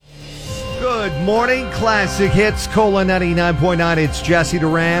Good morning, Classic Hits, Cola 99.9. It's Jesse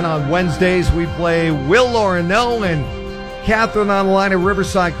Duran. On Wednesdays, we play Will Lauren No and Catherine on the line at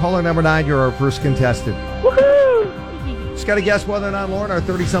Riverside. Caller number 9, you're our first contestant. Woohoo! Just got to guess whether or not Lauren, our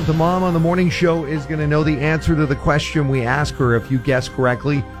 30-something mom on the morning show, is going to know the answer to the question we ask her. If you guess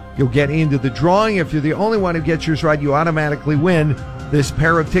correctly, you'll get into the drawing. If you're the only one who gets yours right, you automatically win this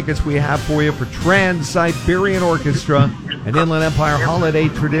pair of tickets we have for you for Trans-Siberian Orchestra, an Inland Empire holiday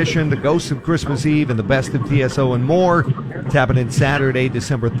tradition, the Ghosts of Christmas Eve, and the Best of TSO and more. It's happening Saturday,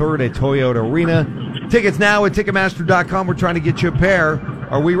 December 3rd at Toyota Arena. Tickets now at Ticketmaster.com. We're trying to get you a pair.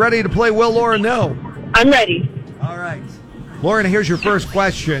 Are we ready to play Will, Lauren, No? I'm ready. All right. Lauren, here's your first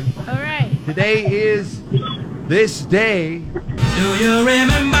question. All right. Today is this day. Do you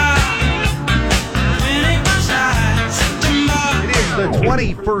remember when it was September? It is the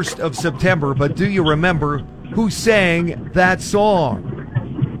 21st of September, but do you remember who sang that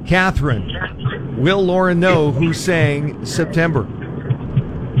song? Catherine, will Lauren know who sang September?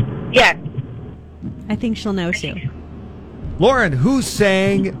 Yes. I think she'll know too. Lauren, who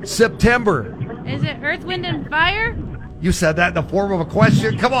sang September? Is it Earth, Wind, and Fire? You said that in the form of a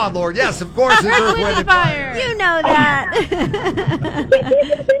question. Come on, Lauren. Yes, of course. It's Earth, Wind, and Fire. You know that.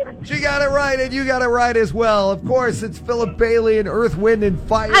 She got it right, and you got it right as well. Of course, it's Philip Bailey and Earth, Wind, and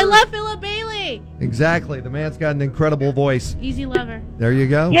Fire. I love Philip Bailey. Exactly. The man's got an incredible voice. Easy lover. There you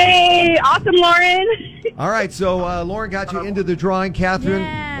go. Yay! Awesome, Lauren. All right, so Lauren got you into the drawing. Catherine,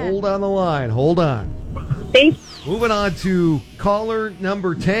 Yeah. hold on the line. Hold on. Thanks. Moving on to caller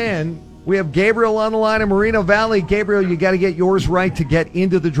number 10. We have Gabriel on the line in Moreno Valley. Gabriel, you got to get yours right to get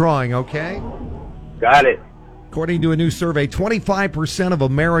into the drawing, okay? Got it. According to a new survey, 25% of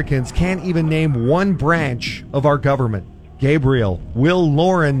Americans can't even name one branch of our government. Gabriel, will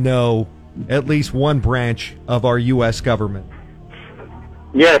Lauren know at least one branch of our U.S. government?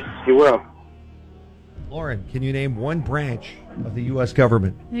 Yes, you will. Lauren, can you name one branch of the U.S.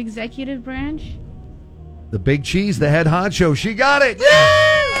 government? The executive branch. The big cheese, the head honcho. She got it!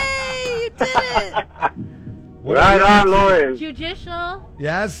 Yay! You did it. Right on, Lauren. Judicial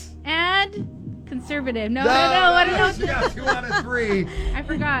Yes? and conservative. No, I don't know. She got 2 out of 3. I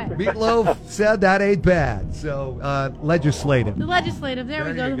forgot. Meatloaf said that ain't bad. So, legislative. The legislative. There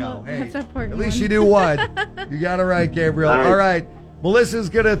we go. You go. Hey, That's important. at least you knew one. You got it right, Gabriel. All right. Melissa's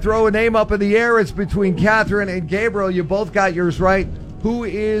going to throw a name up in the air. It's between Catherine and Gabriel. You both got yours right. Who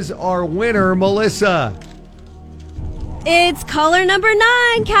is our winner, Melissa? It's caller number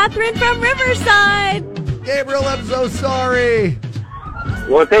 9, Catherine from Riverside. Gabriel, I'm so sorry.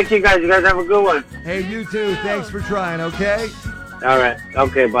 Well, thank you guys. You guys have a good one. Hey, you too. Thanks for trying, okay? All right.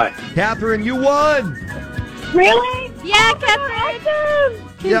 Okay, bye. Catherine, you won. Really? Yeah, Catherine. Awesome.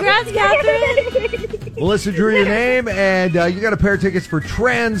 Congrats, Catherine. Melissa drew your name, and you got a pair of tickets for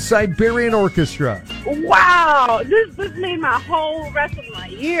Trans-Siberian Orchestra. Wow. This made my whole rest of my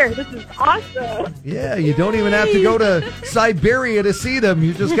year. This is awesome. Yeah, you don't even have to go to Siberia to see them.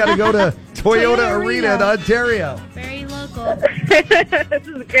 You just got to go to Toyota Arena in Ontario. Very local. This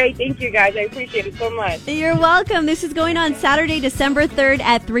is great. Thank you, guys. I appreciate it so much. You're welcome. This is going on Saturday, December 3rd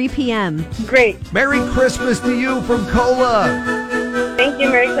at 3 p.m. Great. Merry Christmas to you from Cola. Thank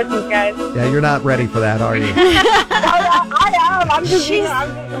you. Merry Christmas, guys. Yeah, you're not ready for that, are you? I am. I'm just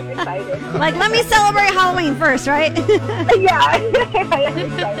excited. Like, let me celebrate Halloween first, right? Yeah. I am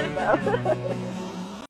excited, though.